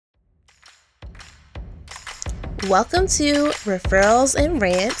Welcome to Referrals and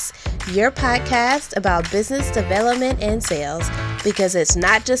Rants, your podcast about business development and sales, because it's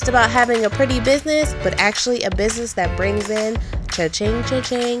not just about having a pretty business, but actually a business that brings in cha-ching,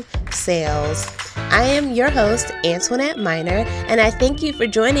 cha-ching sales. I am your host, Antoinette Miner, and I thank you for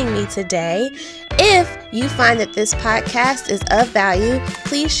joining me today. If you find that this podcast is of value,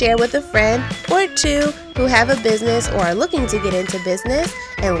 please share with a friend or two who have a business or are looking to get into business,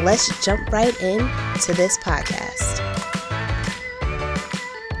 and let's jump right into this podcast.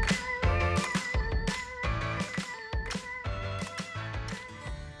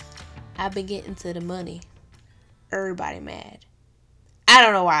 I've been getting to the money. Everybody mad. I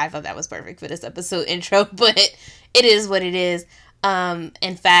don't know why I thought that was perfect for this episode intro, but it is what it is.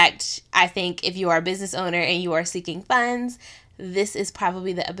 In fact, I think if you are a business owner and you are seeking funds, this is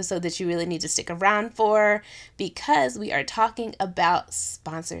probably the episode that you really need to stick around for, because we are talking about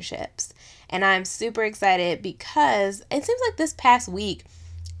sponsorships. And I'm super excited because it seems like this past week,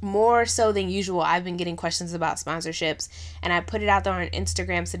 more so than usual, I've been getting questions about sponsorships, and I put it out there on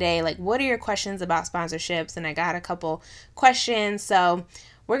Instagram today, like, what are your questions about sponsorships? And I got a couple questions, so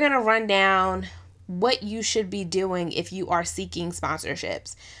we're going to run down what you should be doing if you are seeking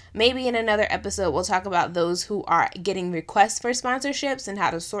sponsorships. Maybe in another episode, we'll talk about those who are getting requests for sponsorships and how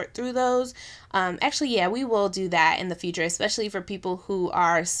to sort through those. We will do that in the future, especially for people who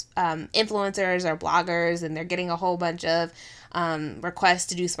are influencers or bloggers and they're getting a whole bunch of requests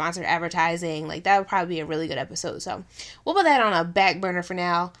to do sponsored advertising. Like, that would probably be a really good episode. So we'll put that on a back burner for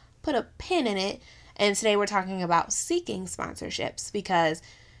now, put a pin in it. And today we're talking about seeking sponsorships because,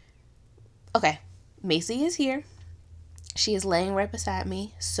 okay, Macy is here. She is laying right beside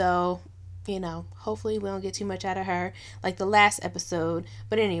me. So, hopefully we don't get too much out of her like the last episode.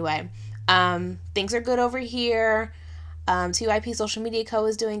 But anyway, things are good over here. TYP Social Media Co.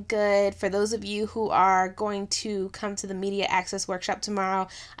 is doing good. For those of you who are going to come to the Media Access Workshop tomorrow,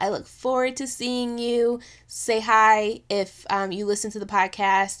 I look forward to seeing you. Say hi if you listen to the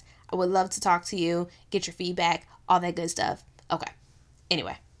podcast. I would love to talk to you, get your feedback, all that good stuff. Okay.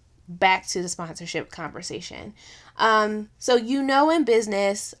 Anyway, back to the sponsorship conversation. So in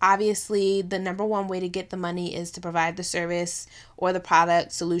business, obviously the number one way to get the money is to provide the service or the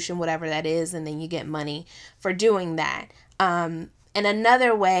product, solution, whatever that is, and then you get money for doing that. And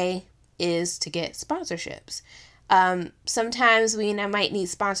another way is to get sponsorships. Sometimes we might need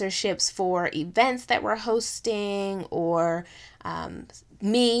sponsorships for events that we're hosting, or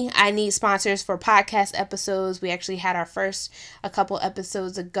I need sponsors for podcast episodes. We actually had our first a couple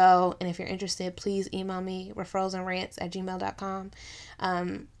episodes ago, and if you're interested, please email me, referralsandrants@gmail.com.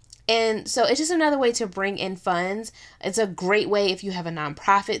 And so it's just another way to bring in funds. It's a great way if you have a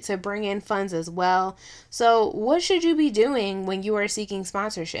nonprofit to bring in funds as well. So what should you be doing when you are seeking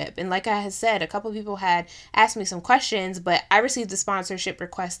sponsorship? And like I had said, a couple of people had asked me some questions, but I received a sponsorship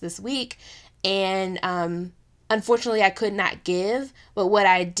request this week, and unfortunately, I could not give, but what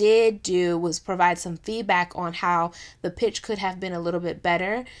I did do was provide some feedback on how the pitch could have been a little bit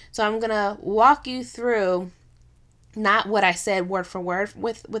better. So I'm going to walk you through not what I said word for word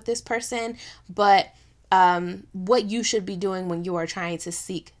with this person, but what you should be doing when you are trying to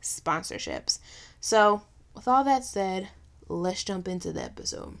seek sponsorships. So with all that said, let's jump into the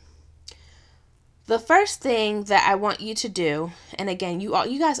episode. The first thing that I want you to do, and again, you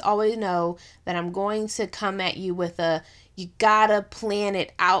guys always know that I'm going to come at you with you gotta plan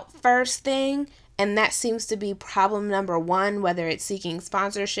it out first thing, and that seems to be problem number one, whether it's seeking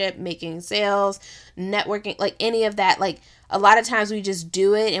sponsorship, making sales, networking, like any of that. Like, a lot of times we just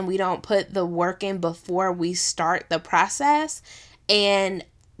do it and we don't put the work in before we start the process, and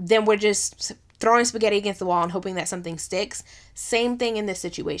then we're just throwing spaghetti against the wall and hoping that something sticks. Same thing in this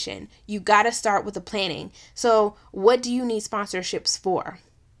situation. You got to start with the planning. So what do you need sponsorships for?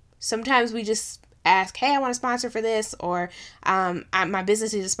 Sometimes we just ask, hey, I want a sponsor for this, or my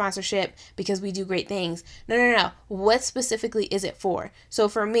business needs a sponsorship because we do great things. No. What specifically is it for? So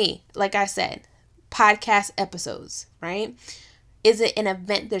for me, like I said, podcast episodes, right? Is it an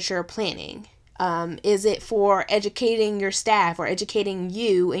event that you're planning? Is it for educating your staff or educating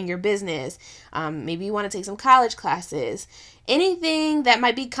you in your business? Maybe you want to take some college classes. Anything that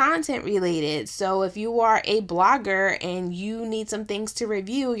might be content related. So if you are a blogger and you need some things to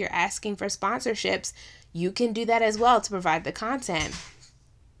review, you're asking for sponsorships, you can do that as well to provide the content.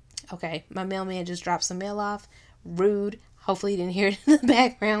 Okay, my mailman just dropped some mail off. Rude. Hopefully you didn't hear it in the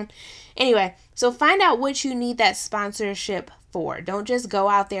background. Anyway, so find out what you need that sponsorship for. Don't just go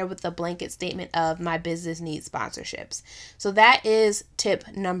out there with the blanket statement of my business needs sponsorships. So that is tip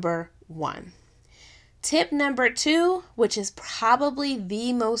number one. Tip number 2, which is probably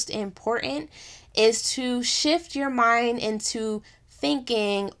the most important, is to shift your mind into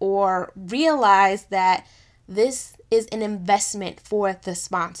thinking or realize that this is an investment for the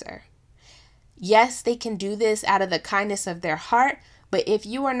sponsor. Yes, they can do this out of the kindness of their heart, but if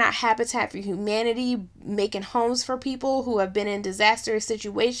you are not Habitat for Humanity making homes for people who have been in disastrous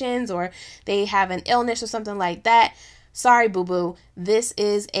situations or they have an illness or something like that, sorry, boo-boo, this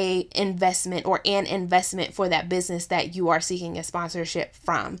is an investment for that business that you are seeking a sponsorship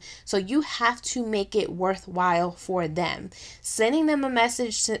from. So you have to make it worthwhile for them. Sending them a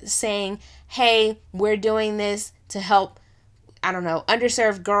message saying, hey, we're doing this to help, I don't know,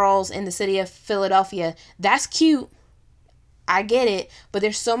 underserved girls in the city of Philadelphia. That's cute. I get it. But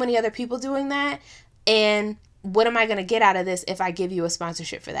there's so many other people doing that. And what am I going to get out of this if I give you a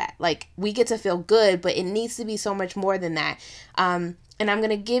sponsorship for that? Like, we get to feel good, but it needs to be so much more than that. And I'm going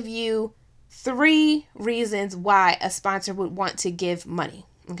to give you 3 reasons why a sponsor would want to give money.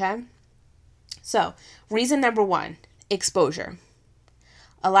 Okay. So reason number 1, exposure.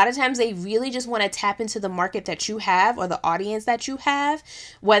 A lot of times they really just want to tap into the market that you have or the audience that you have,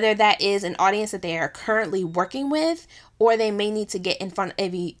 whether that is an audience that they are currently working with, or they may need to get in front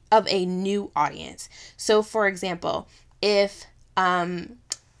of a new audience. So for example, if,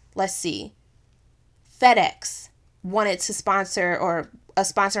 let's see, FedEx wanted to sponsor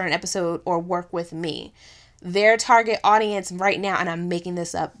an episode or work with me, their target audience right now, and I'm making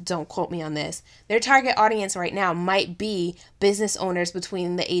this up, don't quote me on this, their target audience right now might be business owners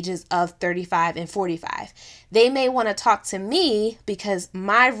between the ages of 35 and 45. They may want to talk to me because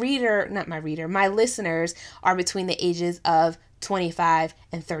my listeners are between the ages of 25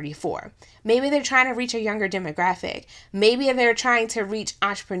 and 34. Maybe they're trying to reach a younger demographic. Maybe they're trying to reach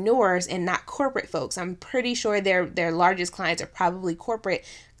entrepreneurs and not corporate folks. I'm pretty sure their largest clients are probably corporate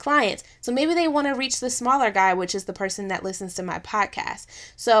clients. So maybe they want to reach the smaller guy, which is the person that listens to my podcast.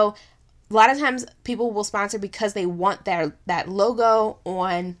 So a lot of times people will sponsor because they want that logo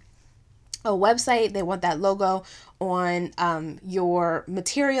on a website. They want that logo on your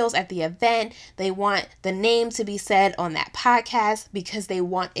materials at the event. They want the name to be said on that podcast because they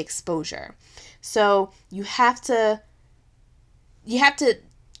want exposure. So you have to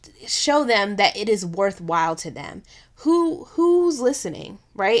show them that it is worthwhile to them. Who's listening,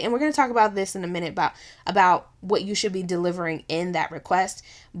 right? And we're going to talk about this in a minute about what you should be delivering in that request.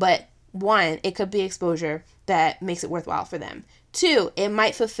 But 1, it could be exposure that makes it worthwhile for them. 2, it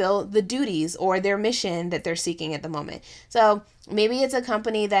might fulfill the duties or their mission that they're seeking at the moment. So maybe it's a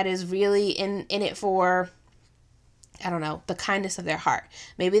company that is really in it for, I don't know, the kindness of their heart.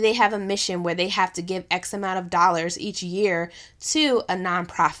 Maybe they have a mission where they have to give X amount of dollars each year to a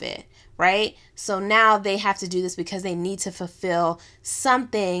nonprofit, right? So now they have to do this because they need to fulfill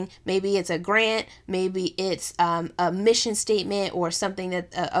something. Maybe it's a grant, maybe it's a mission statement or something that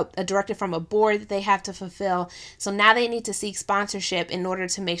a directive from a board that they have to fulfill. So now they need to seek sponsorship in order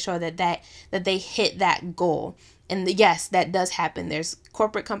to make sure that they hit that goal. And yes, that does happen. There's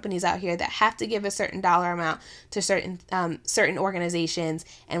corporate companies out here that have to give a certain dollar amount to certain organizations,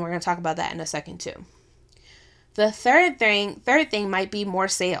 and we're going to talk about that in a second too. The third thing might be more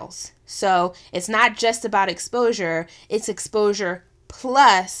sales. So it's not just about exposure, it's exposure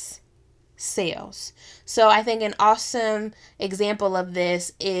plus sales. So I think an awesome example of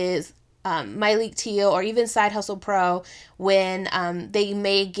this is MyLeak Teal or even Side Hustle Pro, when they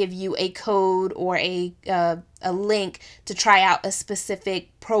may give you a code or a link to try out a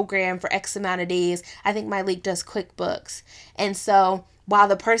specific program for X amount of days. I think MyLeak does QuickBooks. And so while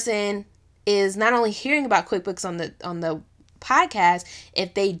the person is not only hearing about QuickBooks on the podcast,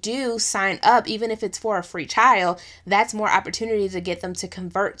 if they do sign up, even if it's for a free trial, that's more opportunity to get them to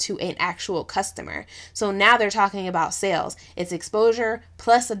convert to an actual customer. So now they're talking about sales. It's exposure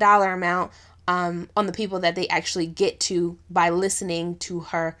plus a dollar amount on the people that they actually get to by listening to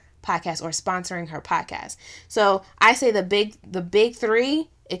her podcast or sponsoring her podcast. So I say the big 3: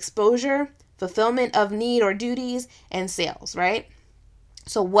 exposure, fulfillment of need or duties, and sales, right?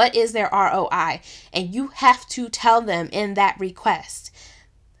 So what is their ROI? And you have to tell them in that request,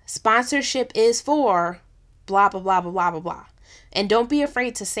 sponsorship is for blah, blah, blah, blah, blah, blah, blah. And don't be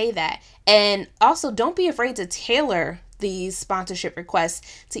afraid to say that. And also don't be afraid to tailor these sponsorship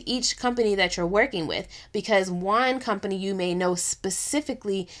requests to each company that you're working with, because one company you may know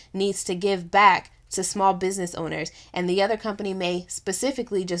specifically needs to give back to small business owners, and the other company may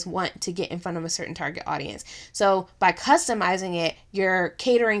specifically just want to get in front of a certain target audience. So by customizing it, you're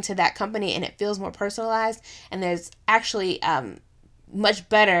catering to that company and it feels more personalized, and there's actually much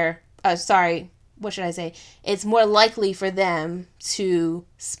better what should I say? It's more likely for them to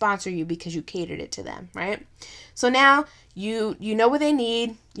sponsor you because you catered it to them, right? So now you know what they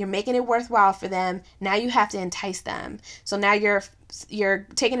need. You're making it worthwhile for them. Now you have to entice them. So now you're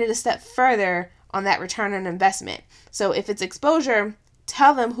taking it a step further on that return on investment. So if it's exposure,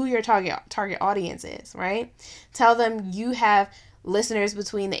 tell them who your target audience is, right? Tell them you have listeners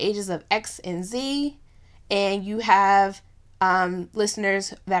between the ages of X and Z, and you have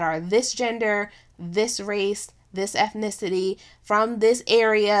listeners that are this gender, this race, this ethnicity, from this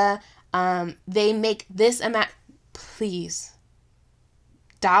area. They make this amount. Please.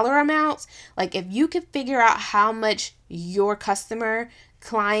 Dollar amounts. Like, if you could figure out how much your customer,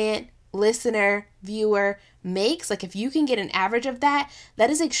 client, listener, viewer makes, like if you can get an average of that, that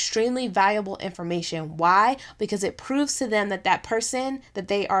is extremely valuable information. Why? Because it proves to them that that person that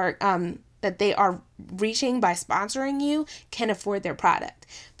they are reaching by sponsoring you can afford their product.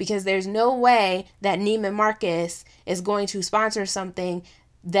 Because there's no way that Neiman Marcus is going to sponsor something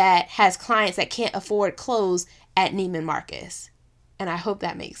that has clients that can't afford clothes at Neiman Marcus. And I hope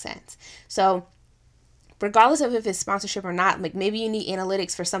that makes sense. So regardless of if it's sponsorship or not, like maybe you need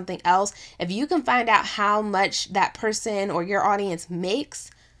analytics for something else. If you can find out how much that person or your audience makes,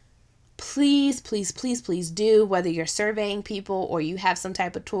 please, please, please, please do, whether you're surveying people or you have some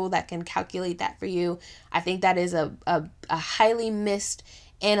type of tool that can calculate that for you. I think that is a highly missed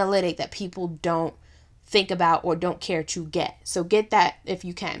analytic that people don't think about or don't care to get. So get that if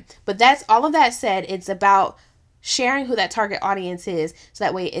you can. But that's all of that said, it's about sharing who that target audience is so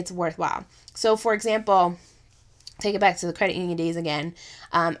that way it's worthwhile. So for example, take it back to the credit union days again.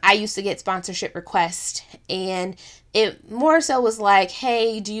 I used to get sponsorship requests, and it more so was like,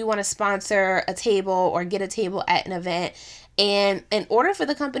 hey, do you want to sponsor a table or get a table at an event? And in order for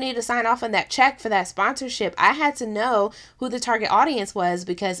the company to sign off on that check for that sponsorship, I had to know who the target audience was,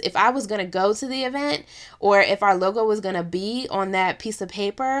 because if I was going to go to the event or if our logo was going to be on that piece of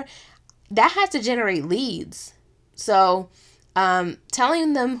paper, that had to generate leads. So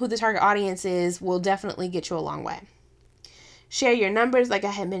telling them who the target audience is will definitely get you a long way. Share your numbers, like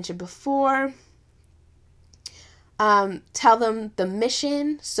I had mentioned before. Tell them the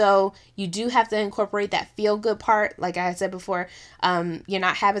mission. So you do have to incorporate that feel good part. Like I said before, you're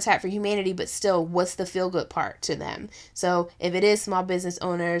not Habitat for Humanity, but still, what's the feel good part to them? So if it is small business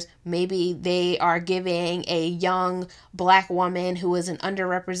owners, maybe they are giving a young Black woman who is an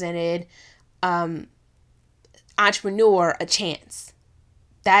underrepresented entrepreneur a chance.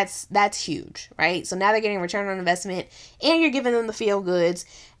 That's huge, right? So now they're getting return on investment and you're giving them the feel goods.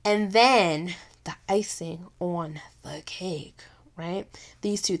 And then the icing on the cake, right?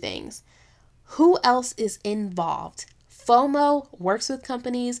 These two things. Who else is involved? FOMO works with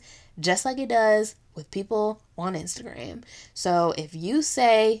companies just like it does with people on Instagram. So if you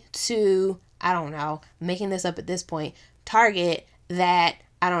say to, I don't know, making this up at this point, Target, that,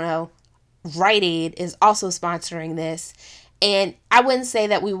 I don't know, Rite Aid is also sponsoring this. And I wouldn't say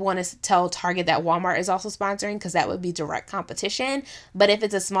that we want to tell Target that Walmart is also sponsoring, because that would be direct competition. But if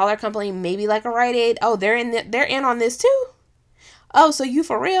it's a smaller company, maybe like a Rite Aid, oh, they're in on this too. Oh, so you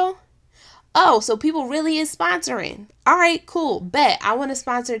for real? Oh, so people really is sponsoring. All right, cool. Bet I want to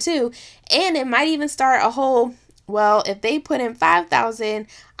sponsor too. And it might even start a whole, well, if they put in 5,000,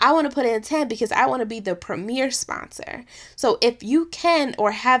 I want to put in 10 because I want to be the premier sponsor. So if you can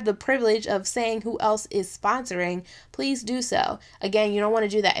or have the privilege of saying who else is sponsoring, please do so. Again, you don't want to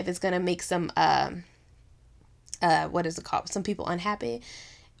do that if it's going to make some, what is it called? Some people unhappy.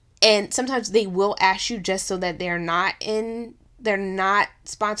 And sometimes they will ask you just so that they're not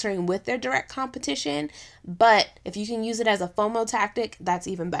sponsoring with their direct competition. But if you can use it as a FOMO tactic, that's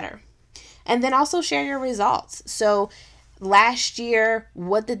even better. And then also share your results. So last year,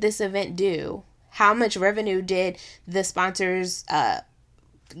 what did this event do? How much revenue did the sponsors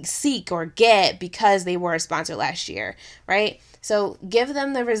seek or get because they were a sponsor last year, right? So give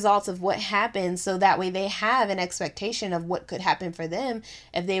them the results of what happened, so that way they have an expectation of what could happen for them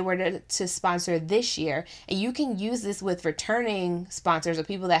if they were to sponsor this year. And you can use this with returning sponsors or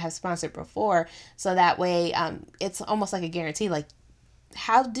people that have sponsored before, so that way it's almost like a guarantee, like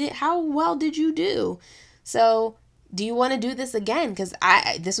how well did you do? So do you want to do this again? Because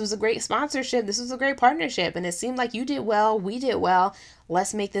this was a great sponsorship. This was a great partnership. And it seemed like you did well. We did well.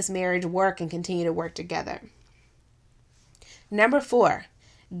 Let's make this marriage work and continue to work together. Number 4,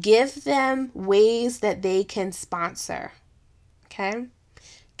 give them ways that they can sponsor. Okay?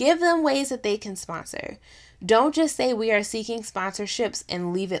 Give them ways that they can sponsor. Don't just say we are seeking sponsorships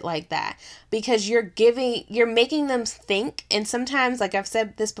and leave it like that, because you're making them think. And sometimes, like I've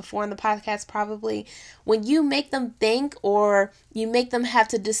said this before in the podcast, probably, when you make them think or you make them have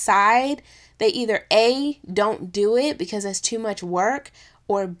to decide, they either A, don't do it because it's too much work,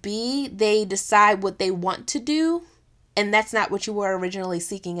 or B, they decide what they want to do, and that's not what you were originally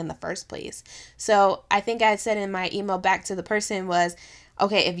seeking in the first place. So I think I said in my email back to the person was,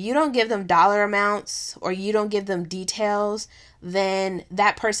 okay, if you don't give them dollar amounts or you don't give them details, then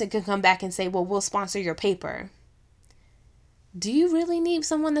that person can come back and say, well, we'll sponsor your paper. Do you really need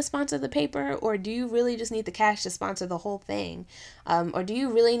someone to sponsor the paper, or do you really just need the cash to sponsor the whole thing? Or do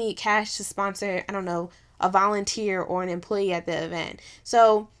you really need cash to sponsor, I don't know, a volunteer or an employee at the event?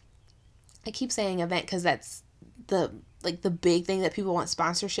 So I keep saying event because that's the big thing that people want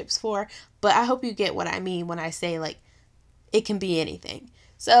sponsorships for, but I hope you get what I mean when I say like it can be anything.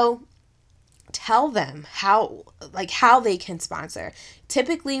 So tell them how they can sponsor.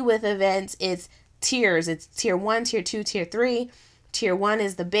 Typically with events, it's tiers. It's tier 1, tier 2, tier 3. Tier 1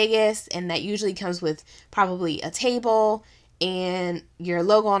 is the biggest, and that usually comes with probably a table and your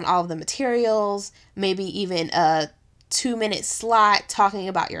logo on all of the materials, maybe even a 2-minute slot talking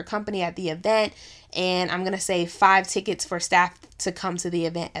about your company at the event, and I'm going to say 5 tickets for staff to come to the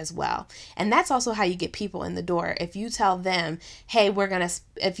event as well. And that's also how you get people in the door. If you tell them, hey,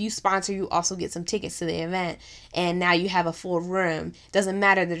 if you sponsor, you also get some tickets to the event, and now you have a full room. Doesn't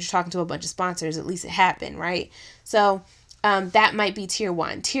matter that you're talking to a bunch of sponsors, at least it happened, right? So that might be tier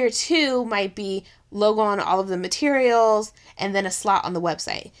 1. Tier 2 might be logo on all of the materials and then a slot on the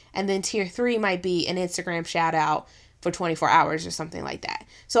website. And then tier 3 might be an Instagram shout out for 24 hours or something like that.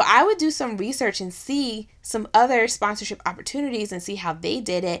 So I would do some research and see some other sponsorship opportunities and see how they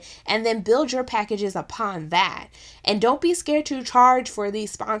did it, and then build your packages upon that. And don't be scared to charge for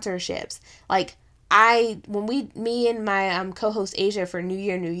these sponsorships. Like me and my co-host Asia for New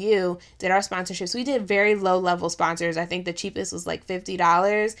Year, New You did our sponsorships. We did very low level sponsors. I think the cheapest was like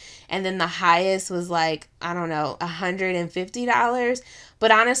 $50, and then the highest was like, I don't know, $150.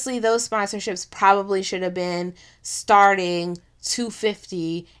 But honestly, those sponsorships probably should have been starting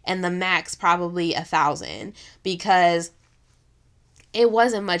 $250 and the max probably $1,000, because it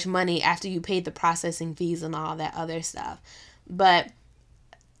wasn't much money after you paid the processing fees and all that other stuff. But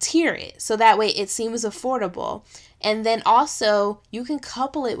tier it so that way it seems affordable. And then also you can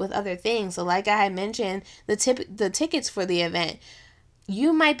couple it with other things. So like I had mentioned, the tickets for the event,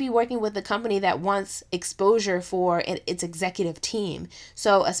 you might be working with a company that wants exposure for its executive team.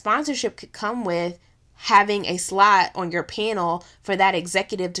 So a sponsorship could come with having a slot on your panel for that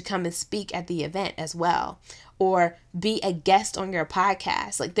executive to come and speak at the event as well, or be a guest on your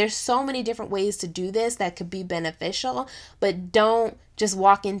podcast. Like there's so many different ways to do this that could be beneficial, but don't just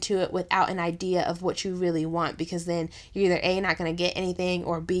walk into it without an idea of what you really want, because then you're either A, not going to get anything,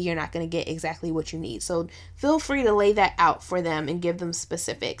 or B, you're not going to get exactly what you need. So feel free to lay that out for them and give them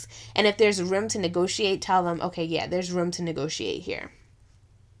specifics. And if there's room to negotiate, tell them, okay, yeah, there's room to negotiate here.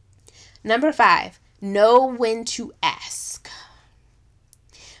 Number 5, know when to ask.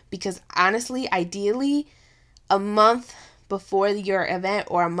 Because honestly, ideally, a month before your event,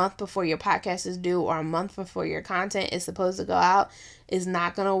 or a month before your podcast is due, or a month before your content is supposed to go out is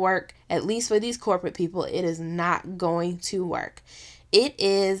not going to work. At least for these corporate people, it is not going to work. It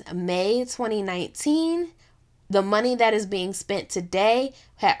is May 2019. The money that is being spent today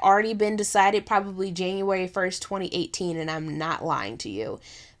had already been decided probably January 1st, 2018, and I'm not lying to you.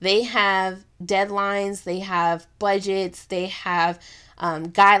 They have deadlines, they have budgets, they have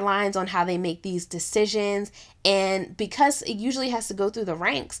guidelines on how they make these decisions. And because it usually has to go through the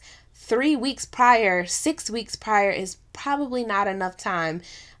ranks, 3 weeks prior, 6 weeks prior is probably not enough time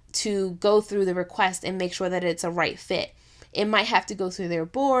to go through the request and make sure that it's a right fit. It might have to go through their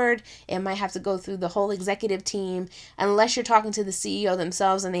board. It might have to go through the whole executive team, unless you're talking to the CEO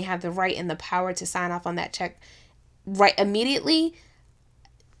themselves and they have the right and the power to sign off on that check right immediately.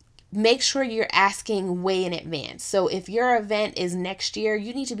 Make sure you're asking way in advance. So if your event is next year,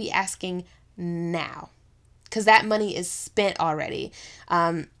 you need to be asking now, because that money is spent already.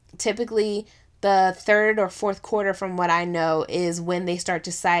 Typically, the 3rd or 4th quarter, from what I know, is when they start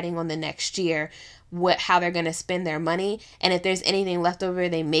deciding on the next year how they're going to spend their money. And if there's anything left over,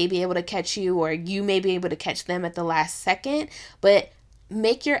 they may be able to catch you, or you may be able to catch them at the last second. But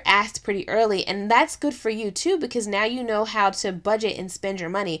make your ask pretty early, and that's good for you too, because now you know how to budget and spend your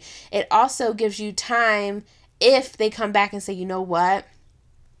money. It also gives you time if they come back and say, you know what,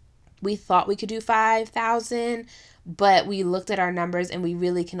 we thought we could do 5,000, but we looked at our numbers and we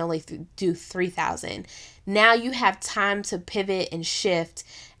really can only do 3,000. Now you have time to pivot and shift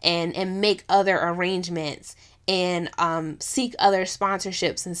and make other arrangements and seek other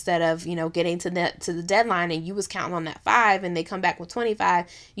sponsorships instead of, getting to the deadline and you was counting on that 5 and they come back with 25.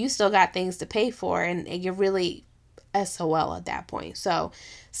 You still got things to pay for, and you're really SOL at that point. So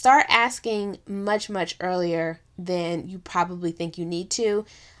start asking much, much earlier than you probably think you need to.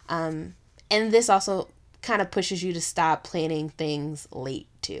 And this also kind of pushes you to stop planning things late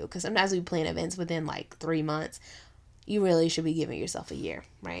too, because sometimes we plan events within like 3 months. You really should be giving yourself a year,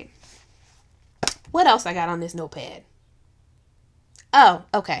 right? What else I got on this notepad? Oh,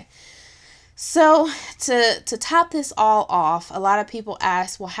 okay. So to top this all off, a lot of people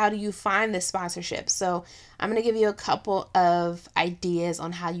ask, well, how do you find this sponsorship? So I'm going to give you a couple of ideas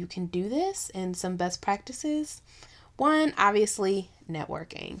on how you can do this and some best practices. One, obviously,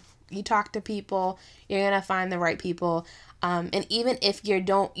 networking. You talk to people, you're going to find the right people. And even if you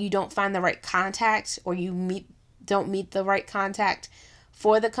don't find the right contact, or you don't meet the right contact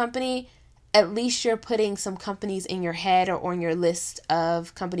for the company, at least you're putting some companies in your head or on your list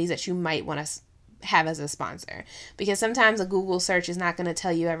of companies that you might want to have as a sponsor. Because sometimes a Google search is not going to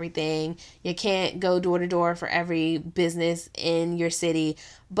tell you everything. You can't go door to door for every business in your city,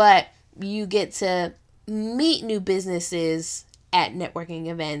 but you get to meet new businesses at networking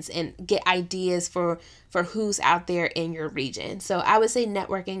events and get ideas for who's out there in your region. So I would say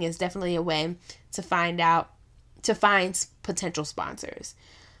networking is definitely a way to find potential sponsors.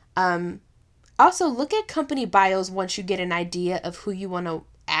 Also, look at company bios once you get an idea of who you want to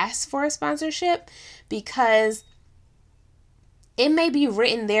ask for a sponsorship, because it may be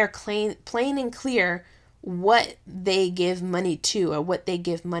written there plain and clear what they give money to or what they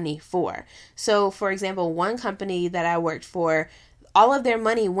give money for. So, for example, one company that I worked for, all of their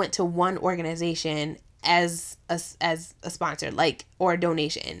money went to one organization as a sponsor, or a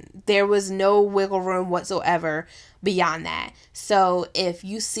donation. There was no wiggle room whatsoever beyond that. So if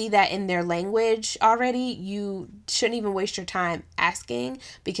you see that in their language already, you shouldn't even waste your time asking,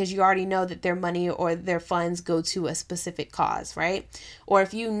 because you already know that their money or their funds go to a specific cause, right? Or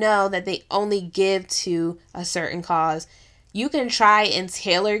if you know that they only give to a certain cause, you can try and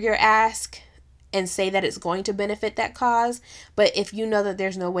tailor your ask and say that it's going to benefit that cause. But if you know that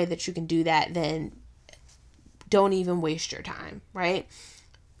there's no way that you can do that, then don't even waste your time, right?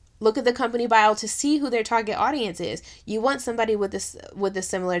 Look at the company bio to see who their target audience is. You want somebody with a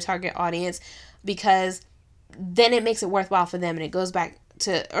similar target audience, because then it makes it worthwhile for them, and it goes back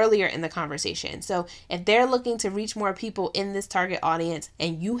to earlier in the conversation. So if they're looking to reach more people in this target audience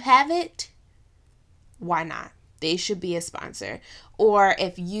and you have it, why not? They should be a sponsor. Or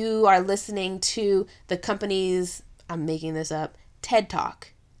if you are listening to the company's, I'm making this up, TED Talk,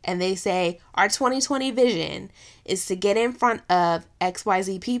 and they say, our 2020 vision is to get in front of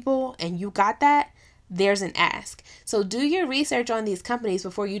XYZ people, and you got that, there's an ask. So do your research on these companies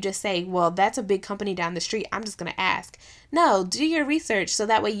before you just say, well, that's a big company down the street, I'm just going to ask. No, do your research so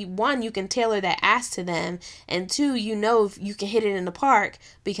that way, you can tailor that ask to them, and 2, if you can hit it in the park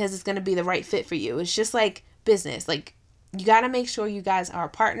because it's going to be the right fit for you. It's just like business. Like, you got to make sure you guys are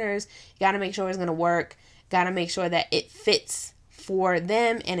partners. You got to make sure it's going to work. Got to make sure that it fits for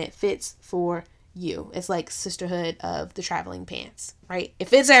them and it fits for you. It's like sisterhood of the traveling pants, right? It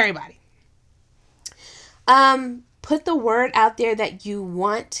fits everybody. Put the word out there that you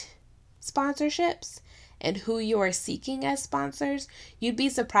want sponsorships and who you are seeking as sponsors. You'd be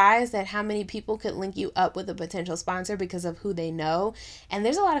surprised at how many people could link you up with a potential sponsor because of who they know. And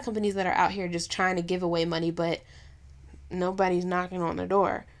there's a lot of companies that are out here just trying to give away money, but nobody's knocking on the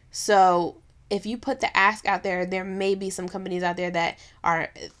door. So if you put the ask out there, there may be some companies out there that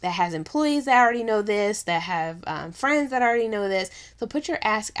has employees that already know this, that have friends that already know this. So put your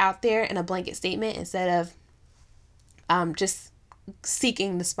ask out there in a blanket statement instead of just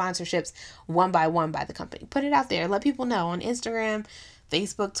seeking the sponsorships one by one by the company. Put it out there. Let people know on Instagram,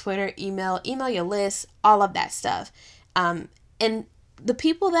 Facebook, Twitter, email your list, all of that stuff. And the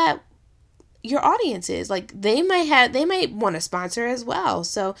people that your audience is, like, they might want to sponsor as well.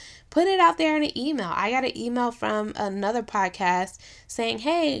 So put it out there in an email. I got an email from another podcast saying,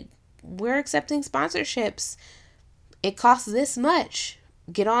 hey, we're accepting sponsorships. It costs this much.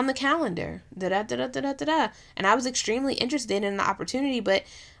 Get on the calendar. And I was extremely interested in the opportunity, but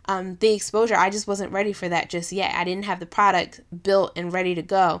the exposure, I just wasn't ready for that just yet. I didn't have the product built and ready to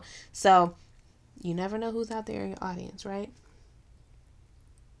go. So you never know who's out there in your audience, right?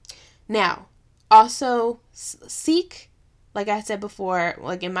 Now, also seek, like I said before,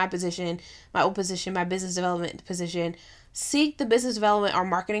 like in my position, my old position, my business development position, seek the business development or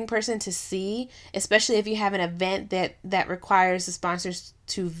marketing person to see, especially if you have an event that requires the sponsors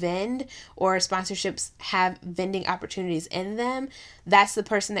to vend, or sponsorships have vending opportunities in them. That's the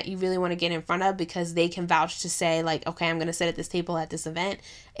person that you really want to get in front of, because they can vouch to say like, okay, I'm going to sit at this table at this event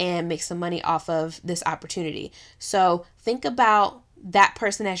and make some money off of this opportunity. So think about that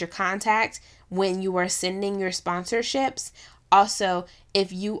person as your contact when you are sending your sponsorships. Also,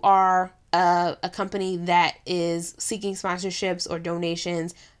 if you are a company that is seeking sponsorships or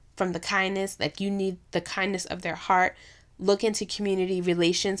donations from the kindness, like you need the kindness of their heart, look into community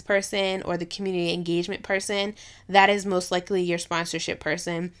relations person or the community engagement person. That is most likely your sponsorship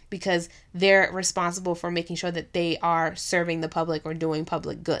person, because they're responsible for making sure that they are serving the public or doing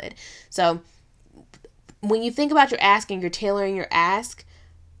public good. So when you think about your ask and you're tailoring your ask,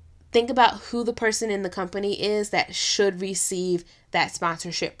 think about who the person in the company is that should receive that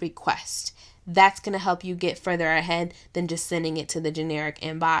sponsorship request. That's going to help you get further ahead than just sending it to the generic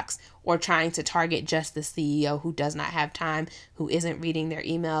inbox or trying to target just the CEO who does not have time, who isn't reading their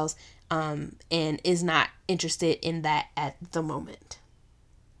emails, and is not interested in that at the moment.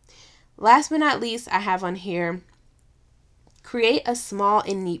 Last but not least, I have on here, create a small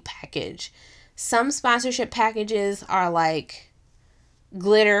and neat package. Some sponsorship packages are like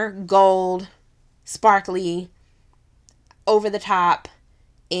glitter, gold, sparkly, over the top,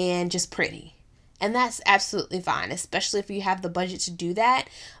 and just pretty. And that's absolutely fine, especially if you have the budget to do that.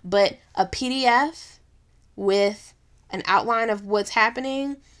 But a PDF with an outline of what's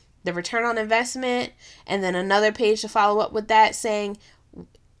happening, the return on investment, and then another page to follow up with that saying,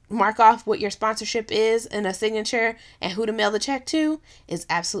 mark off what your sponsorship is and a signature and who to mail the check to, is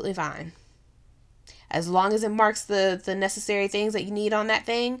absolutely fine. As long as it marks the necessary things that you need on that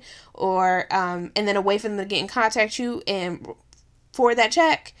thing, or and then a way for them to get in contact you and forward that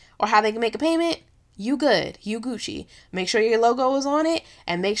check, or how they can make a payment, you good, you Gucci. Make sure your logo is on it,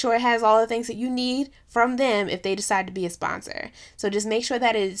 and make sure it has all the things that you need from them if they decide to be a sponsor. So just make sure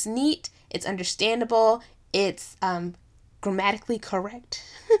that it's neat, it's understandable, it's grammatically correct,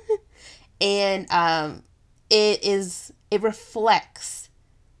 and it reflects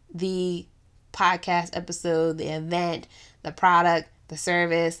the podcast episode, the event, the product, the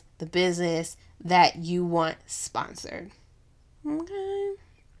service, the business that you want sponsored. Okay.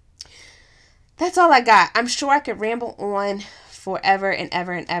 That's all I got. I'm sure I could ramble on forever and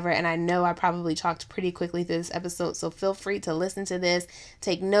ever and ever, and I know I probably talked pretty quickly through this episode, so feel free to listen to this,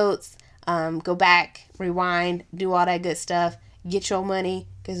 take notes, go back, rewind, do all that good stuff, get your money,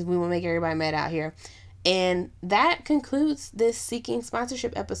 because we want to make everybody mad out here. And that concludes this Seeking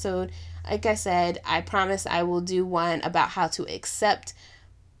Sponsorship episode. Like I said, I promise I will do one about how to accept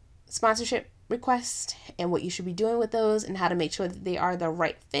sponsorship requests and what you should be doing with those and how to make sure that they are the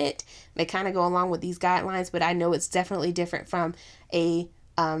right fit. They kind of go along with these guidelines, but I know it's definitely different from a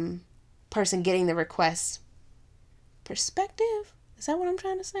person getting the request perspective. Is that what I'm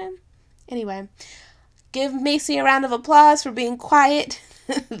trying to say? Anyway, give Macy a round of applause for being quiet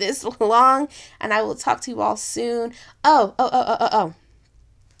this long, and I will talk to you all soon. Oh.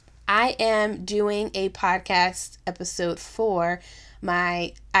 I am doing a podcast episode for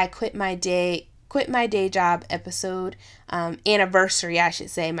my I quit my day job episode, anniversary, I should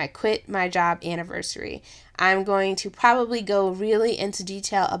say, my quit my job anniversary. I'm going to probably go really into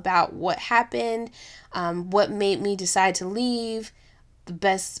detail about what happened, what made me decide to leave, the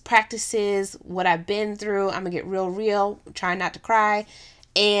best practices, what I've been through. I'm gonna get real, try not to cry,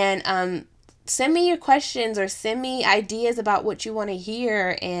 and send me your questions or send me ideas about what you want to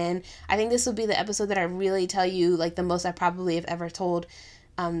hear. And I think this will be the episode that I really tell you like the most I probably have ever told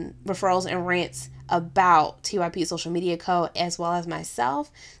referrals and rants about TYP Social Media Co. as well as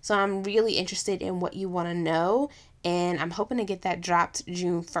myself. So I'm really interested in what you want to know, and I'm hoping to get that dropped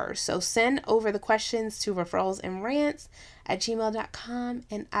June 1st. So send over the questions to referralsandrants@gmail.com,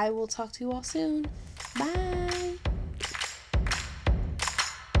 and I will talk to you all soon. Bye.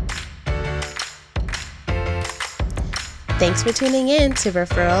 Thanks for tuning in to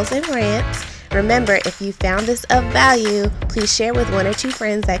Referrals and Rants. Remember, if you found this of value, please share with one or two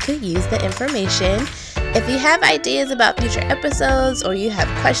friends that could use the information. If you have ideas about future episodes or you have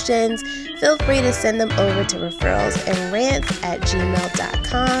questions, feel free to send them over to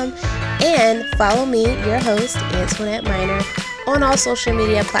referralsandrants@gmail.com, and follow me, your host, Antoinette Miner, on all social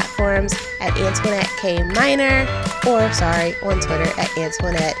media platforms at Antoinette K Miner, on Twitter at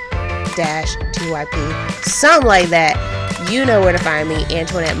Antoinette-TYP. Something like that. You know where to find me,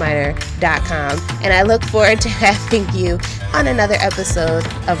 AntoinetteMiner.com. And I look forward to having you on another episode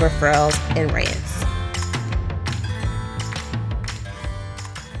of Referrals and Rants.